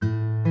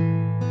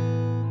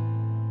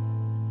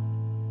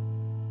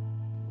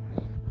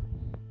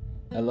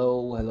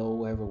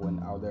Hello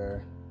everyone out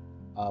there.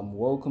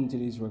 Welcome to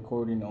this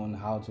recording on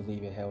how to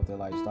live a healthy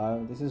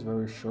lifestyle. This is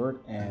very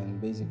short and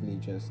basically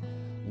just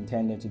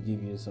intended to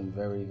give you some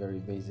very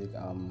basic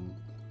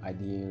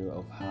idea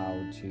of how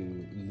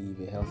to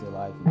live a healthy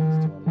life in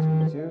this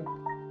 2022.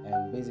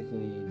 And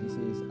basically, this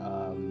is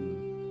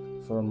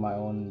from my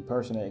own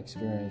personal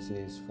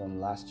experiences from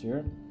last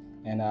year.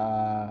 And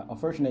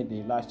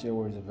unfortunately, last year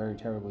was a very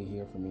terrible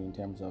year for me in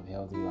terms of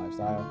healthy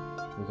lifestyle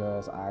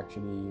because I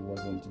actually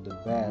wasn't the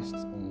best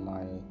in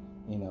my,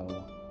 you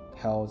know,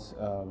 health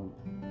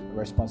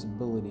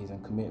responsibilities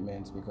and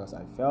commitments because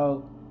I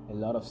felt a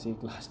lot of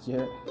sick last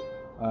year,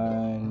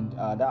 and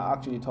that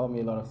actually taught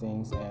me a lot of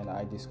things, and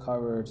I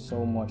discovered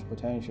so much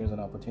potentials and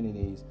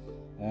opportunities,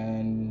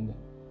 and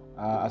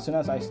as soon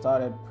as I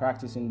started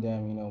practicing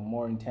them,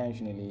 more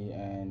intentionally,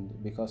 and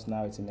because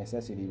now it's a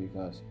necessity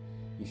because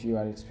if you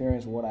had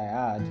experienced what I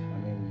had,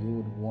 you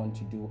would want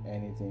to do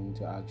anything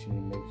to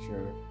actually make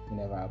sure it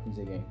never happens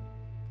again.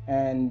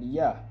 And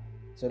yeah,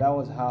 so that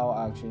was how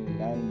I actually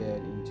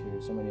landed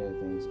into so many other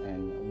things.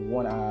 And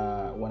when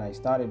I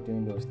started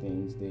doing those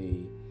things,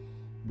 they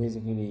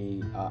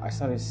basically I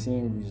started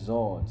seeing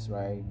results.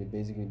 Right, they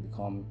basically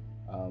become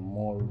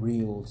more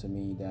real to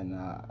me than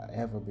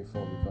ever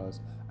before because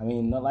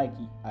not like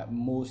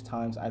most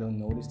times I don't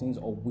know these things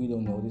or we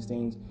don't know these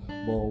things,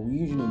 but we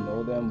usually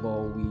know them,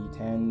 but we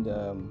tend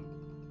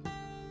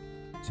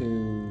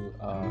to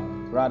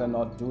rather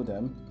not do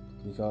them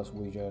because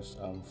we just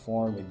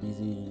form a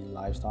busy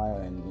lifestyle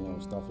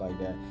and stuff like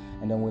that,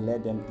 and then we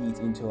let them eat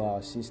into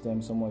our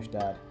system so much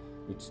that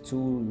it's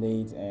too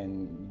late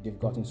and they've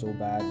gotten so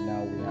bad.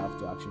 Now we have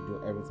to actually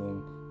do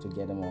everything to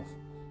get them off.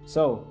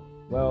 So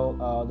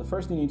the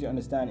first thing you need to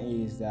understand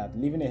is that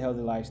living a healthy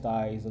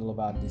lifestyle is all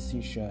about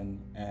decision,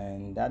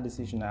 and that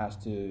decision has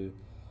to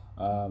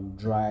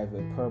drive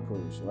a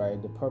purpose,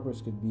 right? The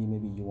purpose could be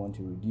maybe you want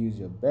to reduce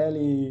your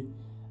belly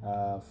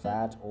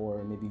fat,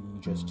 or maybe you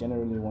just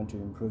generally want to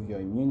improve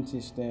your immune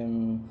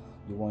system,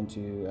 you want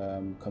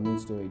to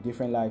commit to a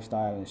different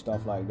lifestyle and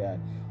stuff like that.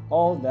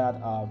 All that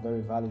are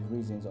very valid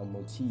reasons or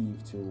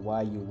motive to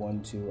why you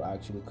want to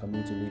actually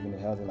commit to living a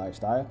healthy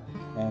lifestyle.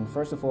 And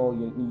first of all,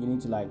 you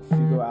need to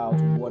figure out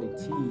what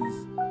it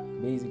is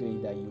basically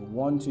that you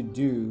want to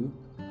do,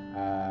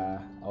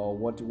 or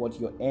what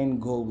your end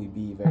goal will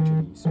be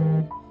eventually. So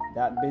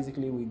that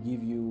basically will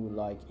give you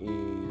a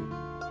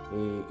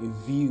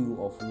view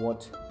of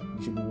what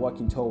you should be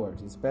working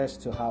towards. It's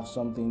best to have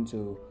something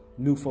to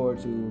look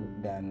forward to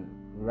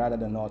rather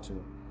than not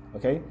to.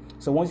 Okay,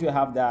 so once you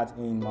have that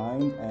in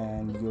mind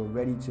and you're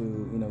ready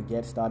to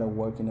get started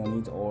working on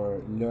it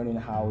or learning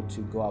how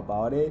to go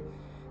about it,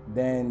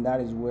 then that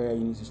is where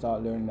you need to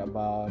start learning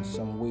about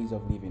some ways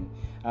of living.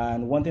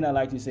 And one thing I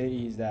like to say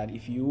is that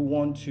if you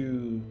want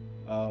to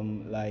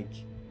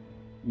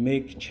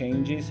make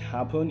changes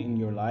happen in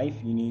your life,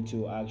 you need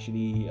to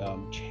actually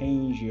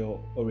change your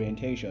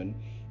orientation.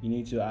 You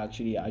need to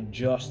actually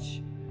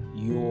adjust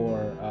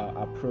your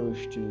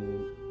approach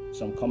to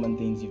some common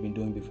things you've been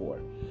doing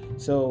before.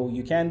 So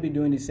you can't be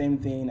doing the same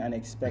thing and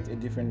expect a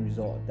different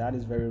result. That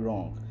is very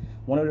wrong.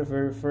 One of the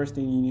very first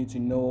things you need to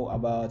know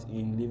about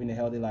in living a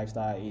healthy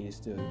lifestyle is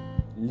to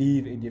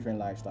live a different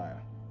lifestyle.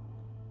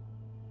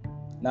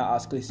 Now,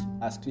 as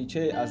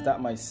cliche as that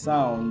might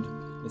sound,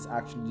 it's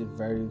actually the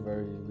very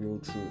real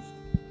truth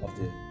of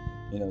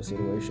the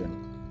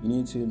situation. You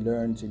need to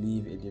learn to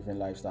live a different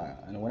lifestyle.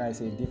 And when I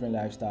say different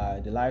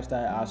lifestyle, the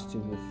lifestyle has to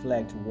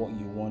reflect what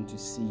you want to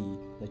see,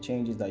 the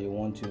changes that you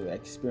want to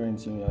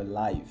experience in your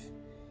life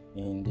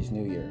in this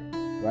new year,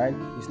 right?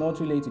 It's not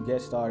too late to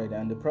get started.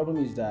 And the problem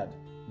is that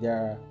there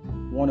are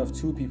one of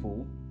two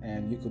people,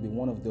 and you could be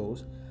one of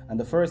those. And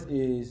the first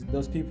is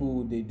those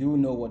people, they do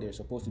know what they're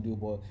supposed to do,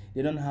 but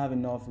they don't have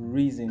enough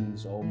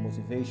reasons or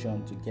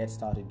motivation to get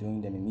started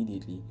doing them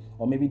immediately.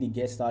 Or maybe they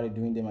get started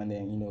doing them and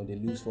then, they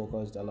lose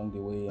focus along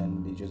the way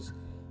and they just,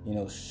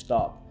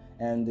 stop.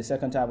 And the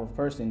second type of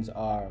persons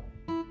are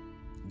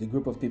the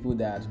group of people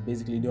that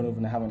basically don't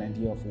even have an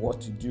idea of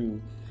what to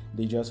do.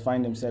 They just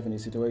find themselves in a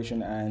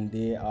situation and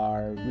they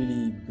are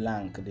really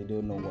blank. They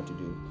don't know what to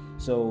do.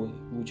 So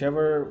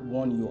whichever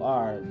one you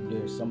are,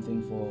 there's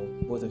something for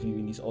both of you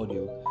in this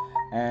audio.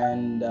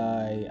 And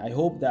I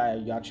hope that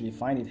you actually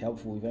find it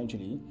helpful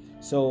eventually.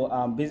 So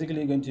I'm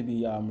basically going to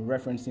be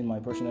referencing my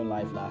personal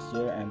life last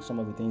year and some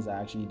of the things I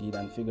actually did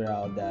and figure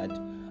out that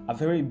are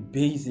very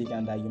basic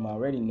and that you might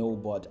already know,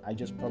 but I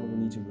just probably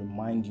need to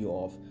remind you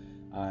of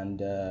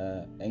and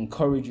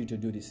encourage you to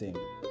do the same.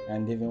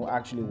 And they've been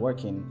actually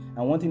working.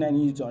 And one thing I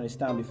need you to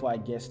understand before I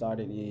get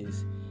started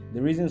is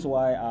the reasons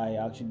why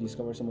I actually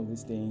discovered some of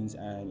these things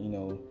and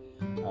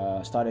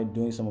started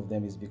doing some of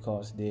them is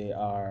because they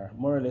are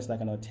more or less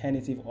like an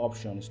alternative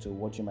options to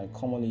what you might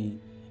commonly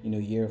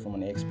hear from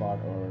an expert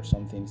or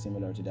something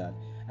similar to that.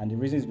 And the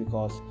reason is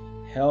because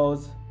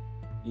health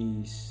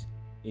is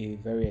a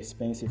very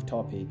expensive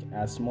topic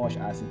as much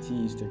as it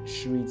is to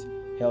treat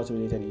health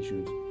related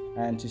issues.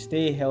 And to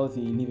stay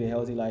healthy, live a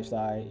healthy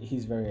lifestyle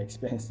is very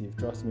expensive.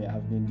 Trust me,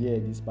 I've been there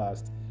this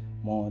past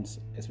months,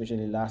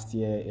 especially last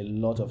year, a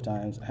lot of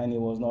times, and it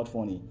was not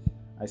funny.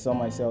 I saw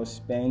myself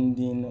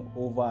spending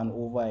over and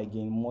over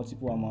again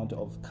multiple amount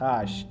of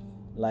cash,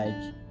 like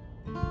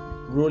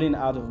rolling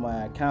out of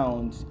my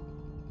account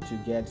to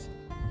get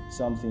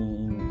something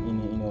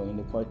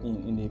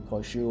in the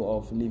pursuit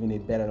of living a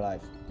better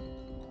life.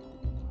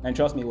 And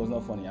trust me, it was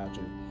not funny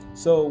actually.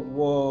 So,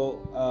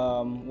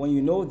 when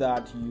you know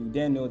that, you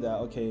then know that,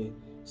 okay,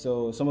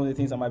 so some of the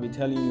things I might be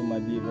telling you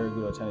might be a very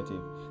good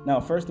alternative.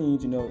 Now, first thing you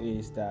need to know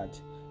is that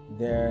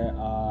there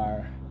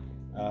are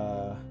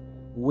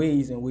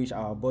ways in which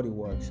our body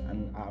works,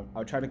 and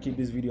I'll try to keep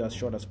this video as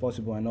short as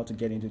possible and not to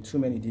get into too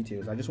many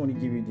details. I just want to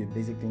give you the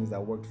basic things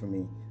that worked for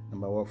me and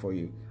might work for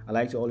you. I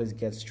like to always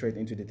get straight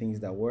into the things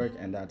that work,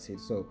 and that's it.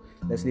 So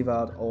let's leave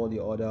out all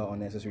the other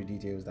unnecessary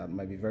details that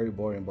might be very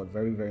boring but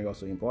very, very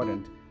also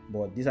important.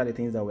 But these are the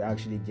things that will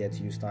actually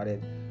get you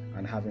started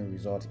and having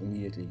results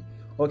immediately.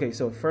 Okay,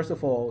 so first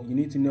of all, you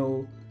need to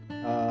know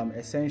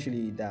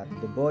essentially that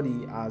the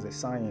body has a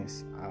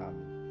science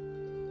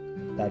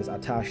that is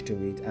attached to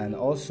it, and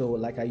also,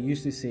 like I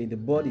used to say, the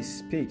body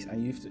speaks,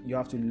 and you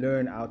have to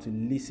learn how to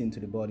listen to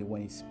the body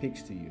when it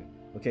speaks to you.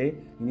 Okay,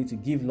 you need to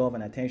give love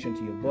and attention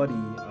to your body.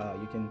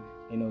 You can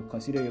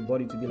consider your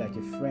body to be like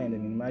a friend,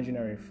 an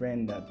imaginary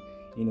friend that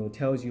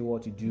tells you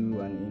what to do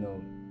and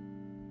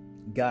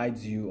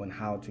guides you on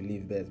how to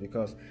live best.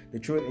 Because the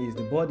truth is,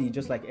 the body,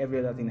 just like every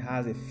other thing,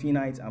 has a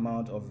finite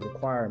amount of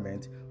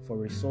requirement for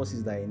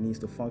resources that it needs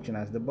to function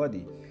as the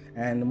body.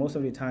 And most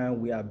of the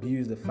time we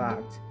abuse the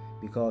fact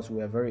because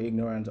we are very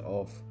ignorant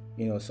of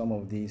some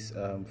of these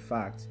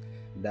facts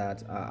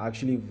that are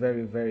actually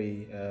very,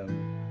 very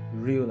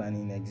real and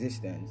in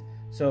existence.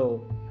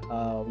 So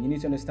you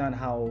need to understand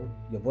how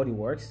your body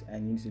works,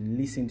 and you need to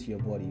listen to your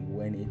body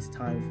when it's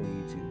time for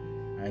you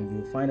to. And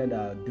you'll find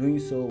that doing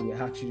so will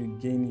actually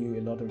gain you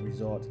a lot of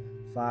results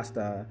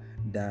faster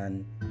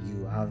than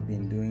you have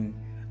been doing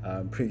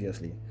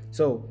previously.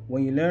 So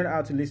when you learn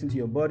how to listen to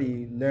your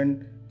body,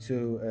 learn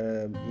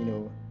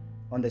to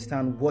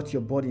understand what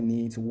your body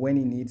needs, when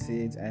it needs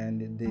it,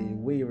 and the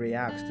way it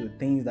reacts to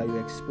things that you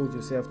expose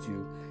yourself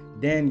to,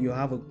 then you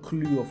have a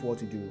clue of what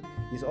to do.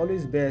 It's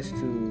always best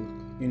to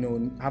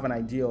have an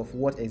idea of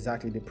what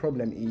exactly the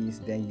problem is,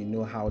 then you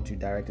know how to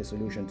direct a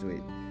solution to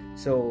it.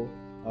 So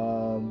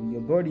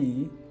your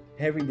body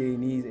every day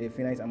needs a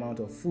finite amount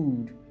of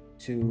food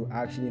to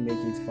actually make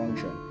it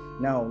function.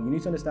 Now you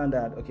need to understand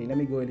that, okay, let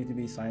me go a little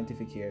bit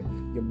scientific here.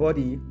 Your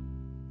body,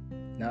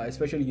 now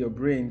especially your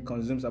brain,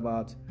 consumes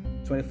about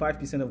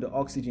 25% of the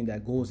oxygen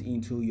that goes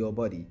into your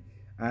body,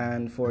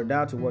 and for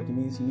that to work, it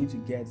means you need to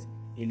get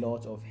a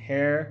lot of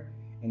air,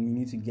 and you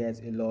need to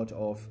get a lot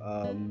of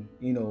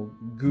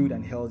good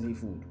and healthy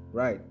food,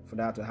 right, for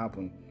that to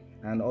happen.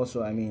 And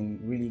also,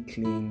 really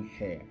clean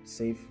hair,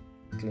 safe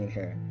clean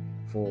hair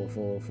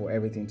for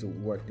everything to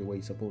work the way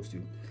it's supposed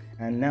to.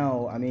 And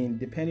now,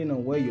 depending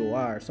on where you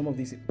are, some of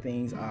these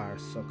things are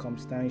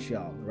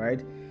circumstantial,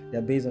 right?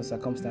 They're based on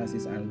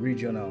circumstances and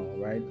regional,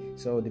 right?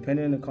 So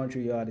depending on the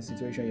country you are, the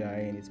situation you are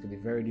in, it's going to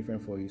be very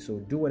different for you. So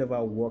do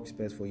whatever works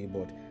best for you,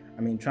 but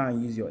try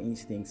and use your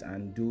instincts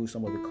and do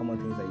some of the common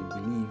things that you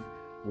believe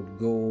would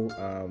go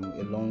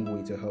a long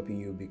way to helping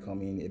you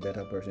becoming a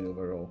better person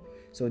overall.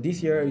 So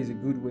this year is a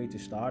good way to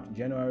start.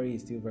 January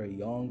is still very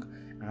young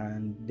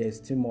and there's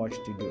still much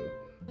to do,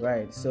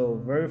 right? So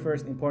very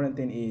first important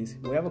thing is,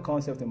 we have a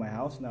concept in my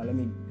house. Now let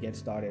me get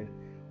started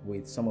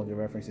with some of the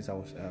references I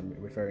was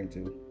referring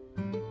to.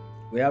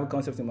 We have a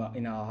concept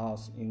in our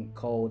house in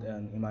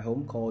my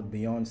home called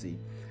Beyonce,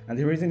 and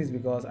the reason is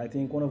because I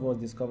think one of us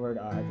discovered,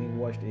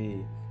 watched a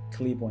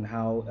clip on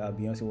how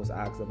Beyonce was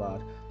asked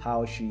about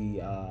how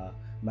she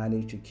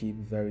managed to keep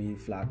very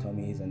flat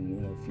tummies and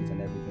fit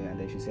and everything, and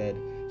then she said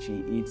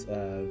she eats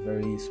a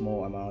very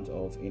small amount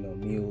of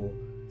meal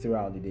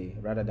throughout the day,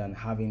 rather than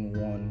having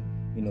one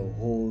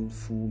whole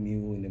full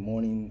meal in the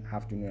morning,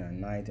 afternoon,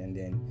 and night, and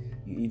then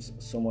you eat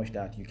so much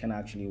that you can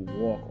actually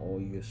walk,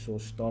 or you're so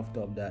stuffed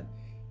up that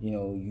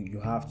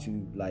you have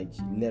to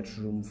let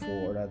room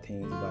for other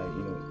things by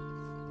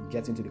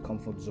getting to the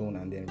comfort zone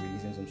and then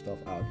releasing some stuff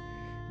out.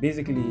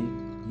 Basically,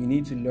 you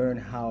need to learn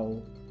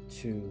how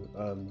to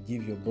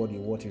give your body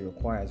what it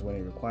requires when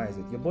it requires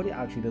it. Your body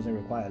actually doesn't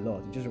require a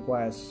lot. It just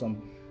requires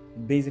some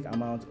basic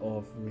amount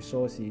of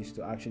resources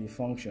to actually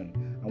function.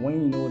 And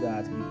when you know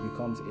that, it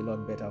becomes a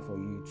lot better for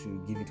you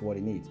to give it what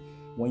it needs.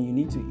 When you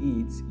need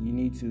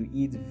to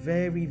eat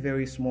very,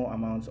 very small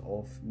amounts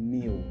of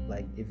meal,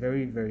 like a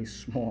very, very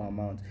small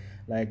amount.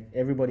 Like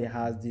everybody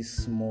has this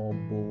small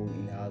bowl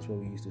in the house where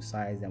we used to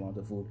size the amount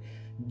of food.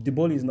 The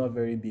bowl is not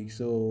very big,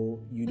 so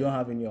you don't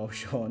have any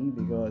option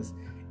because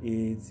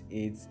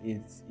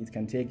it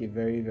can take a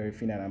very, very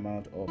finite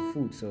amount of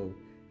food. So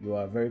you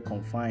are very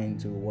confined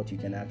to what you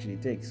can actually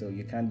take. So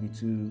you can't be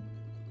too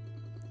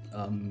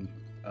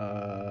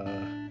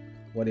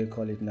what do you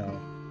call it now?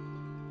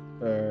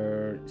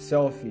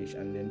 Selfish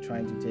and then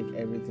trying to take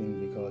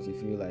everything because you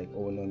feel like,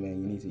 oh no man,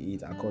 you need to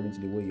eat according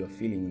to the way you're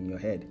feeling in your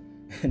head.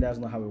 And that's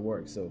not how it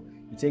works. So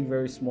you take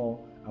very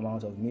small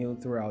amount of meal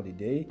throughout the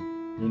day.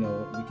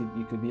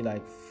 It could be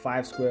like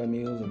 5 square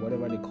meals or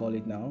whatever they call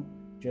it now.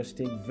 Just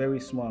take very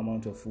small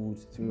amount of food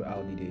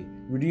throughout the day.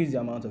 Reduce the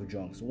amount of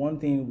junks. One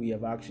thing we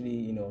have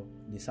actually,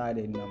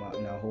 decided in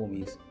our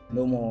home is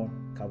no more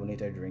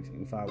carbonated drinks.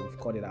 In fact, we've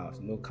cut it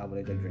out. No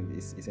carbonated drink.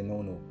 It's a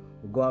no-no.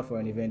 We go out for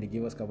an event, they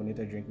give us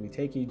carbonated drink. We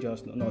take it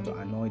just not to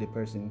annoy the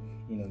person,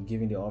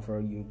 giving the offer.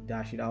 You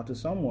dash it out to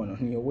someone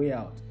on your way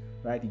out,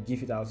 right? You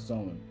give it out to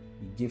someone.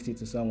 You gift it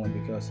to someone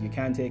because you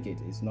can't take it.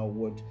 It's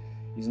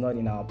not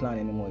in our plan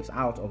anymore. It's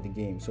out of the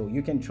game. So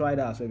you can try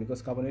that as well,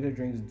 because carbonated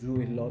drinks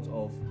do a lot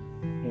of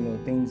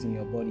things in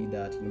your body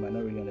that you might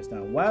not really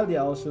understand. While they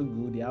are also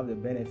good, they have the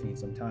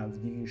benefits. Sometimes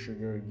give you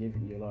sugar, give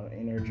you a lot of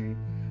energy,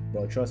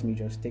 but trust me,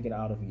 just take it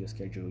out of your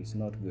schedule. It's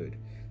not good.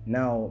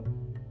 Now,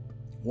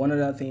 one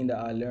other thing that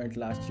I learned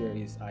last year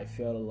is I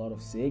felt a lot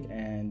of sick,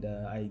 and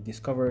I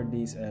discovered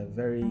this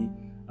very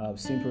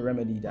simple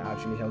remedy that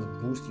actually helps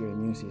boost your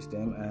immune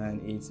system,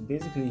 and it's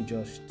basically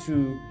just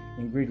 2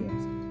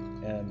 ingredients,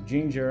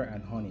 ginger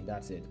and honey.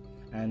 That's it.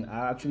 And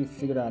I actually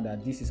figured out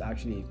that this is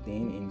actually a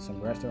thing in some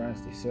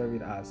restaurants. They serve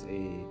it as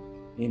a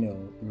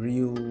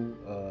real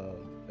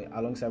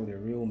alongside with a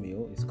real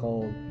meal. It's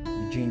called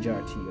the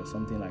ginger tea or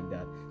something like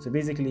that. So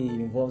basically it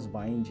involves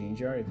buying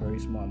ginger, a very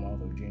small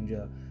amount of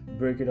ginger,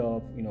 break it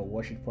up,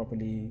 wash it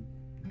properly,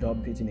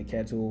 dump it in a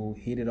kettle,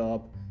 heat it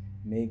up,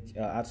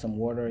 add some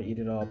water, heat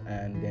it up,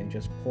 and then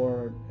just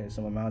pour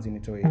some amount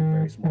into a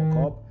very small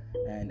cup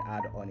and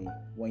add honey.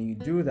 When you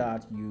do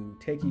that, you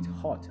take it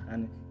hot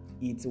and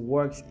it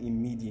works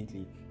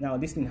immediately. Now,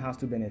 this thing has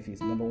 2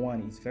 benefits. Number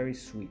one, it's very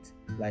sweet.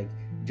 Like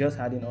just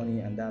adding honey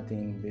and that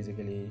thing,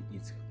 basically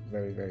it's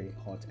very, very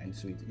hot and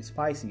sweet. It's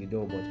spicy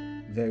though, but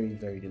very,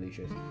 very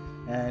delicious.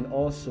 And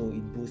also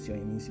it boosts your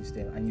immune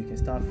system, and you can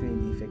start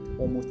feeling the effect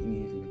almost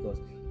immediately, because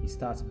it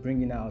starts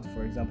bringing out,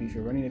 for example, if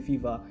you're running a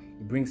fever,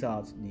 it brings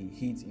out the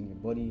heat in your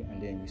body,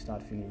 and then you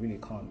start feeling really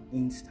calm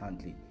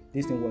instantly.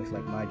 This thing works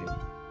like magic,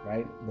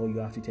 right? But you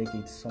have to take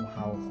it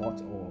somehow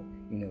hot or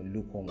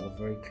lukewarm or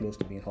very close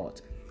to being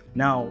hot.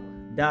 Now,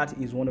 that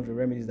is one of the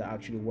remedies that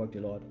actually worked a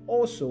lot.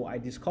 Also, I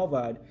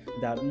discovered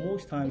that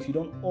most times you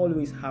don't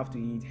always have to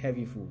eat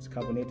heavy foods,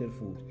 carbonated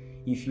food.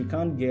 If you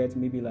can't get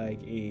maybe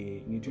like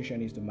a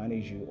nutritionist to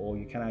manage you, or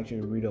you can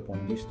actually read up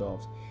on these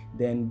stuffs,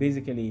 then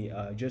basically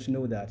just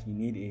know that you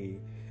need a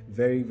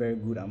very, very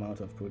good amount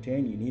of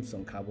protein. You need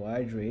some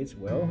carbohydrates,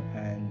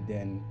 and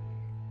then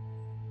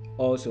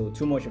also,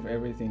 too much of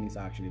everything is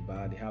actually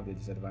bad. They have the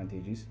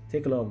disadvantages.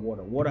 Take a lot of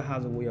water. Water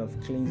has a way of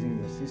cleansing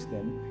your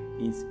system.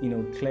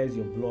 It clears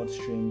your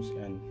bloodstreams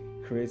and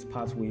creates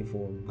pathway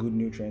for good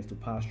nutrients to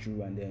pass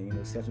through and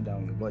then settle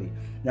down in your body.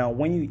 Now,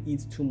 when you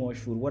eat too much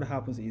food, what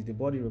happens is the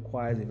body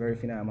requires a very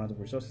finite amount of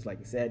resources, like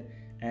I said,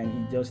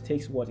 and it just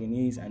takes what it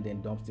needs and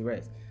then dumps the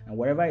rest. And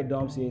whatever it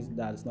dumps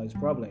that's not its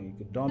problem. You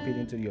could dump it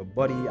into your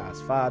body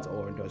as fat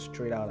or just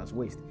straight out as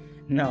waste.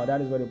 Now,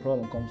 that is where the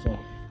problem comes from.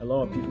 A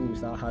lot of people will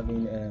start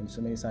having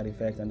so many side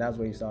effects, and that's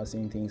where you start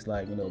seeing things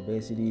like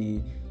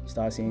obesity, you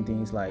start seeing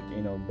things like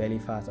belly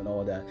fat and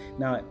all that.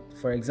 Now,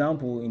 for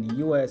example, in the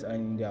US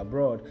and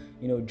abroad,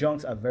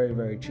 junks are very,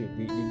 very cheap.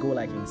 They go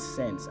like in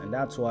cents, and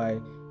that's why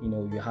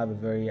you have a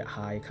very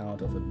high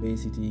count of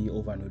obesity,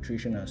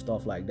 overnutrition, and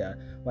stuff like that.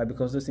 Why?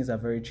 Because those things are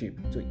very cheap.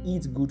 To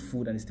eat good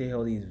food and stay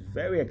healthy is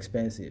very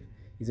expensive.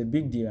 It's a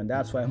big deal, and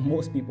that's why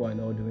most people are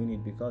not doing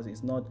it, because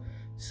it's not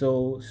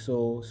so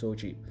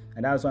cheap.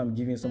 And that's why I'm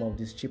giving some of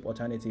these cheap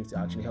alternatives to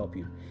actually help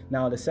you.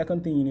 Now, the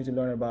second thing you need to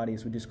learn about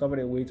is we discovered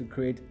a way to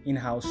create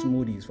in-house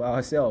smoothies for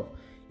ourselves.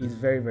 It's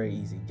very, very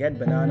easy. Get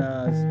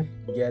bananas,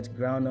 get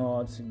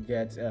groundnuts,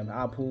 get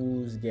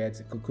apples,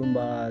 get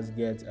cucumbers,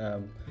 get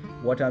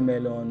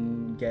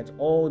watermelon, get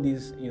all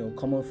these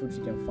common fruits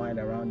you can find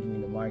around you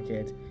in the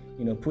market.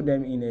 Put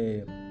them in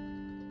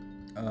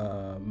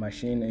a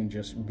machine and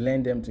just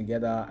blend them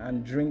together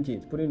and drink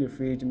it. Put it in the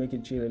fridge, make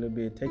it chill a little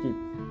bit, take it.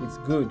 It's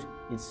good,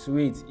 it's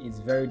sweet, it's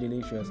very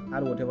delicious.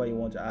 Add whatever you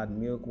want to add,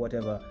 milk,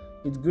 whatever.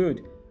 It's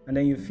good, and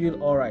then you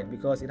feel all right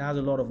because it has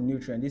a lot of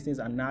nutrients. These things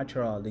are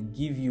natural. They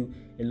give you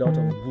a lot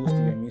of boost to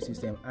your immune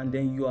system, and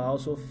then you are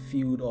also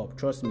filled up.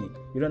 Trust me,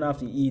 you don't have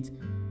to eat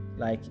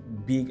like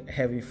big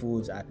heavy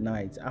foods at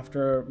night.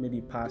 After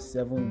maybe past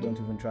 7, don't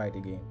even try it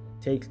again.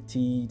 Take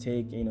tea,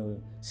 take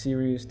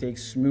cereals, take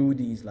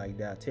smoothies like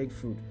that, take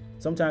fruit.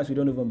 Sometimes we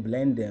don't even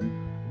blend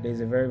them. There's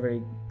a very,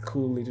 very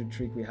cool little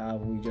trick we have.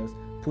 We just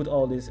put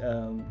all these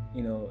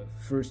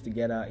fruits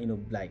together,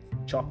 like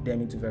chop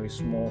them into very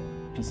small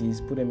pieces,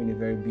 put them in a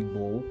very big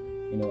bowl,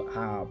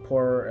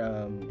 pour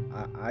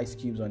ice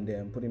cubes on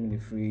them, put them in the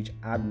fridge,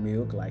 add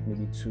milk, like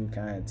maybe 2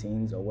 kind of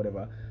tins or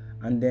whatever,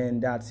 and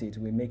then that's it.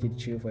 We make it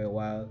chill for a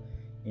while.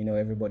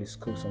 Everybody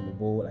scoops on the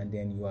bowl, and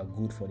then you are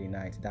good for the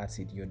night. That's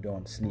it. You're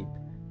done. Sleep.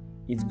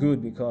 It's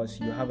good because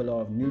you have a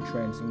lot of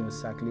nutrients,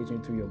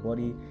 circulating through your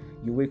body.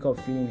 You wake up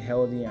feeling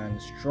healthy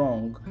and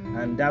strong,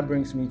 and that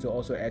brings me to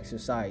also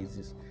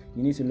exercises.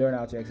 You need to learn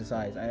how to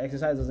exercise. And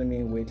exercise doesn't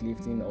mean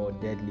weightlifting or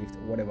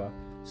deadlift, whatever.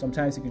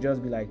 Sometimes it could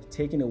just be like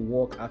taking a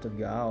walk out of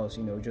your house,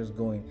 just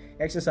going.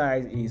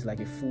 Exercise is like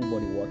a full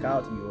body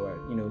workout. You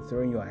are,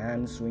 throwing your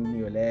hands, swinging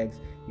your legs,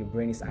 your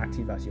brain is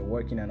active as you're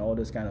working and all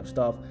this kind of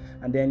stuff.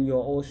 And then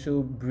you're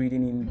also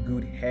breathing in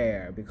good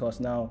air, because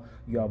now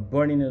you are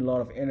burning a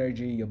lot of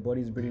energy, your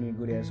body is breathing in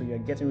good air, so you're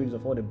getting rid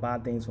of all the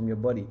bad things from your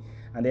body.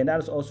 And then that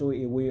is also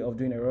a way of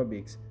doing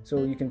aerobics.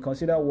 So you can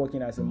consider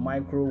walking as a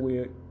micro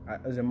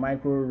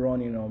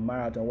running or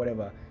marathon,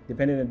 whatever,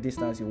 depending on the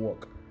distance you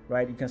walk.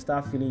 Right, you can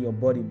start feeling your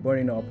body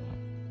burning up,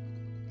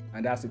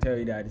 and that's to tell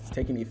you that it's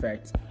taking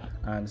effect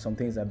and some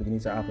things are beginning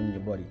to happen in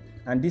your body.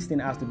 And this thing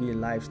has to be a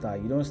lifestyle.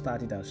 You don't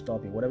start it and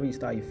stop it. Whatever you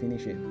start, you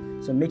finish it.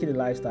 So make it a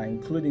lifestyle,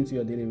 include into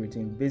your daily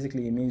routine.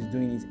 Basically, it means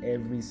doing it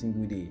every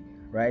single day,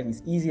 right?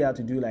 It's easier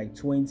to do like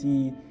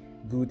 20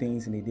 good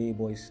things in a day,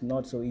 but it's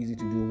not so easy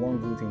to do one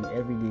good thing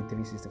every day,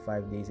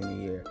 365 days in a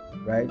year,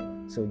 right?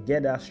 So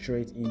get that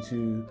straight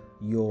into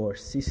your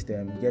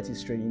system, get it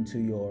straight into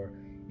your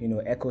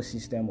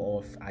ecosystem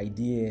of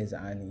ideas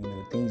and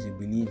things you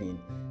believe in.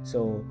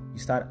 So you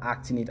start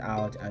acting it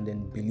out and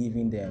then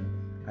believing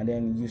them, and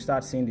then you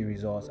start seeing the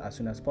results as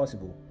soon as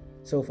possible.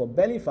 So for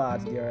belly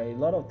fat, there are a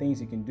lot of things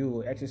you can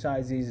do,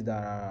 exercises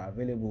that are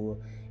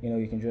available.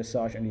 You can just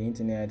search on the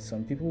internet.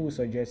 Some people will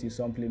suggest you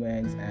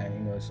supplements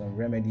and some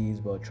remedies,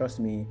 but trust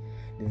me,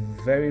 the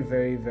very,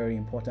 very, very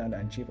important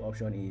and cheap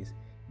option is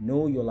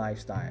know your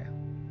lifestyle,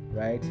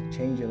 right?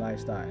 Change your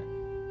lifestyle.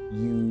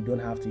 You don't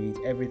have to eat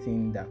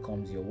everything that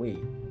comes your way.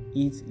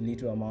 Eat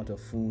little amount of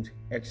food,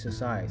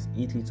 exercise.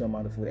 Eat little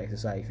amount of food,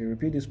 exercise. If you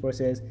repeat this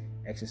process,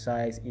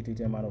 exercise, eat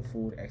little amount of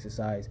food,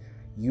 exercise,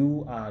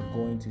 you are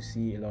going to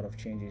see a lot of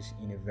changes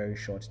in a very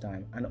short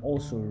time. And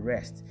also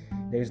rest.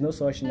 There is no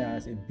such thing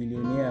as a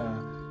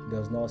billionaire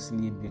does not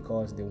sleep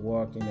because they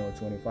work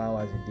 24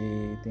 hours a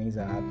day, things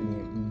are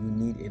happening.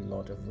 You need a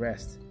lot of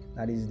rest.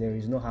 That is, there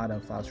is no hard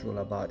and fast rule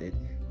about it.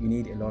 You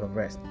need a lot of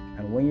rest.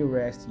 And when you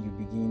rest, you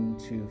begin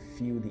to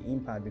feel the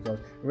impact, because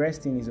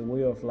resting is a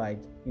way of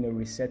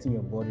resetting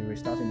your body,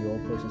 restarting the whole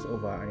process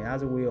over. And it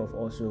has a way of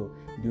also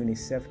doing a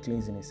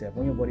self-cleansing itself.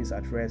 When your body is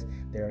at rest,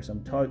 there are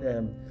some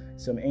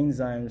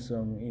enzymes,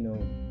 some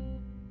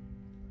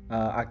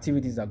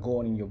activities that go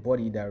on in your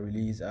body that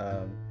release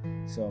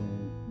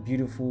some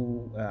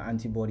beautiful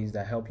antibodies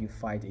that help you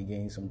fight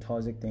against some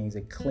toxic things.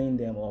 They clean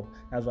them up.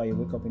 That's why you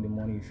wake up in the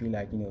morning, you feel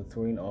like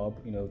throwing up,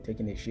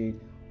 taking a shit,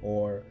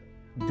 or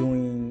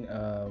doing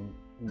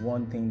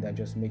one thing that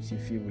just makes you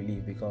feel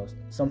relief, because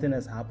something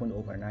has happened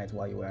overnight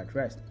while you were at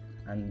rest.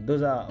 And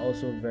those are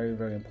also very,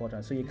 very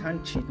important. So you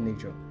can't cheat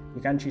nature.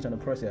 You can't cheat on the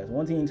process.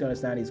 One thing you need to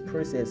understand is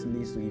process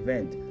leads to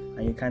event,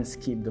 and you can't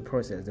skip the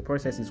process. The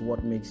process is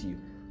what makes you.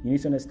 You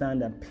need to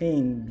understand that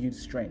pain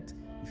builds strength.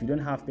 If you don't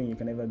have pain, you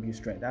can never build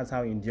strength. That's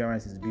how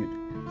endurance is built.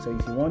 So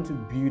if you want to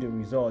build a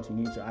result, you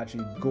need to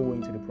actually go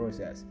into the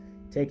process.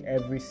 Take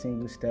every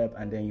single step,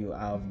 and then you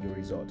have your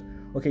result.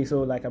 Okay,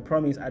 so like I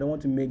promised, I don't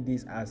want to make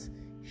this as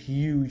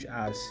huge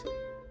as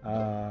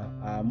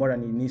more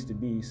than it needs to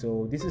be.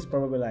 So this is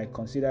probably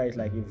consider it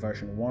like a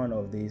version 1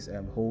 of this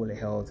whole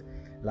health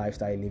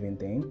lifestyle living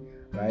thing,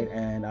 right?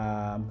 And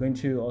I'm going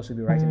to also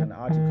be writing an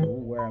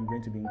article where I'm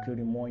going to be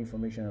including more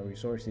information and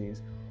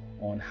resources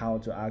on how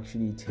to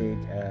actually take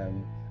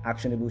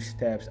actionable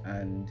steps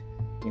and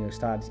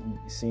start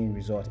seeing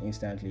results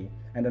instantly.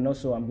 And then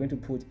also I'm going to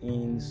put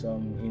in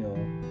some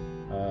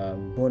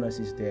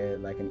bonuses there,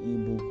 like an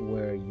ebook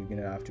where you're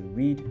gonna have to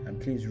read,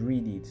 and please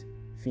read it,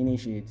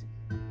 finish it,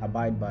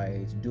 abide by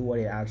it, do what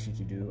it asks you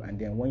to do. And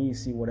then when you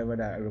see whatever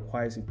that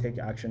requires to take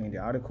action in the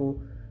article,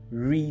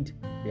 read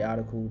the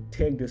article,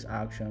 take those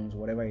actions,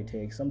 whatever it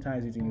takes.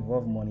 Sometimes it will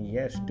involve money.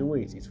 Yes, do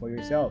it. It's for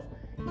yourself.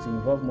 It will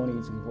involve money.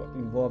 It will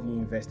involve you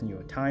investing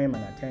your time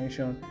and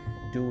attention.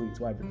 Do it.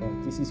 Why?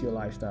 Because this is your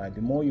lifestyle.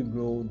 The more you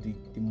grow,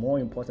 the more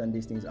important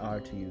these things are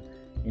to you.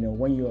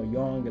 When you're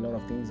young, a lot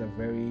of things are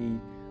very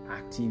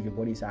active. Your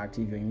body is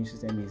active. Your immune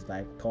system is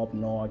top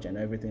notch and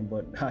everything.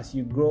 But as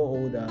you grow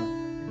older,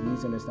 you need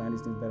to understand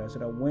these things better, so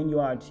that when you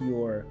are at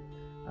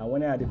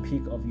when you're at the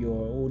peak of your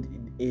old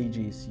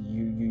ages,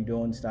 you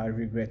don't start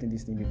regretting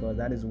this thing, because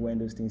that is when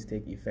those things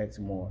take effect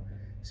more.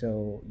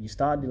 So you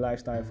start the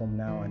lifestyle from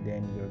now, and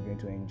then you're going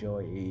to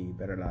enjoy a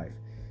better life.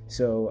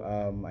 So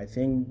I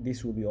think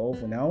this will be all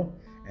for now,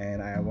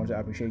 and I want to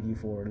appreciate you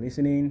for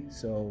listening.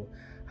 So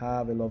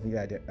have a lovely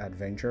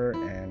adventure,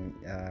 and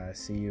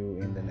see you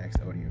in the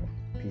next audio.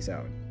 Peace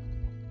out.